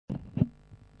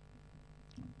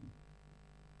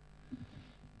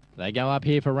They go up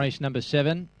here for race number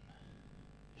 7.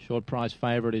 Short price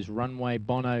favourite is Runway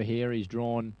Bono here. He's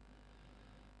drawn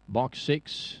box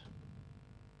 6.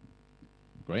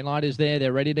 Green light is there.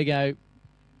 They're ready to go.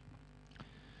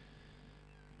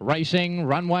 Racing,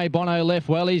 Runway Bono left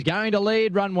well. He's going to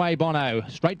lead, Runway Bono.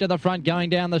 Straight to the front, going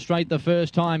down the straight the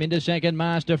first time. Into second,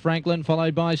 Master Franklin,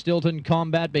 followed by Stilton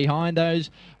Combat. Behind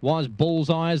those was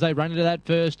Bullseye as they run into that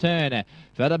first turn.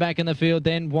 Further back in the field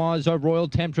then was a Royal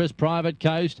Temptress, Private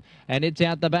Coast, and it's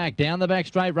out the back. Down the back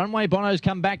straight, Runway Bono's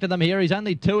come back to them here. He's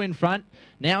only 2 in front.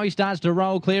 Now he starts to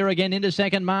roll clear again. Into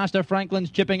second, Master Franklin's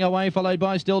chipping away, followed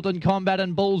by Stilton Combat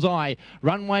and Bullseye.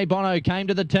 Runway Bono came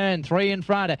to the turn, 3 in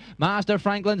front. Master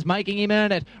Franklin's making him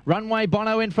earn it. Runway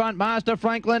Bono in front. Master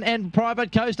Franklin and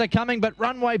Private Coast are coming, but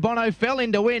Runway Bono fell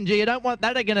into win. Gee, you don't want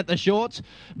that again at the shorts.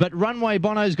 But Runway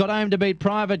Bono's got home to beat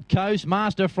Private Coast.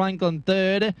 Master Franklin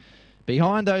third.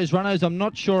 Behind those runners, I'm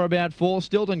not sure about 4.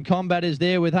 Stilton Combat is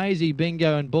there with Hazy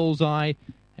Bingo and Bullseye.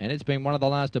 And it's been one of the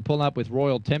last to pull up with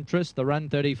Royal Temptress, the run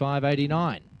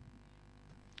 35.89.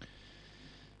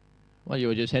 Well, you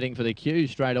were just heading for the queue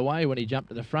straight away when he jumped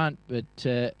to the front, but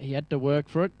he had to work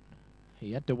for it.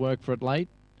 He had to work for it late.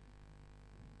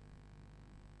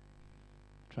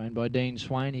 Trained by Dean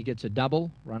Swain, he gets a double.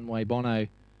 Runway Bono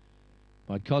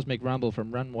by Cosmic Rumble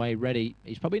from Runway Ready.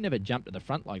 He's probably never jumped to the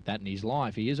front like that in his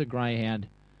life. He is a greyhound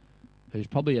who's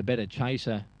probably a better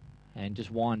chaser and just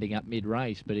winding up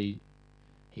mid-race, but he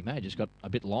may have just got a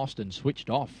bit lost and switched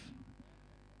off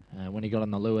when he got on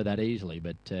the lure that easily.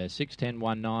 But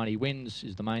 6:10.19, he wins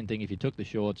is the main thing if you took the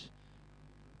shorts.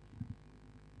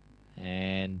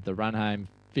 And the run home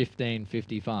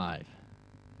 15.55.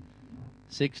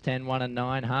 6:10, 1 and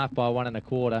 9, half by 1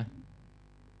 1/4.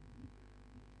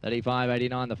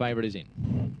 35.89, the favourite is in.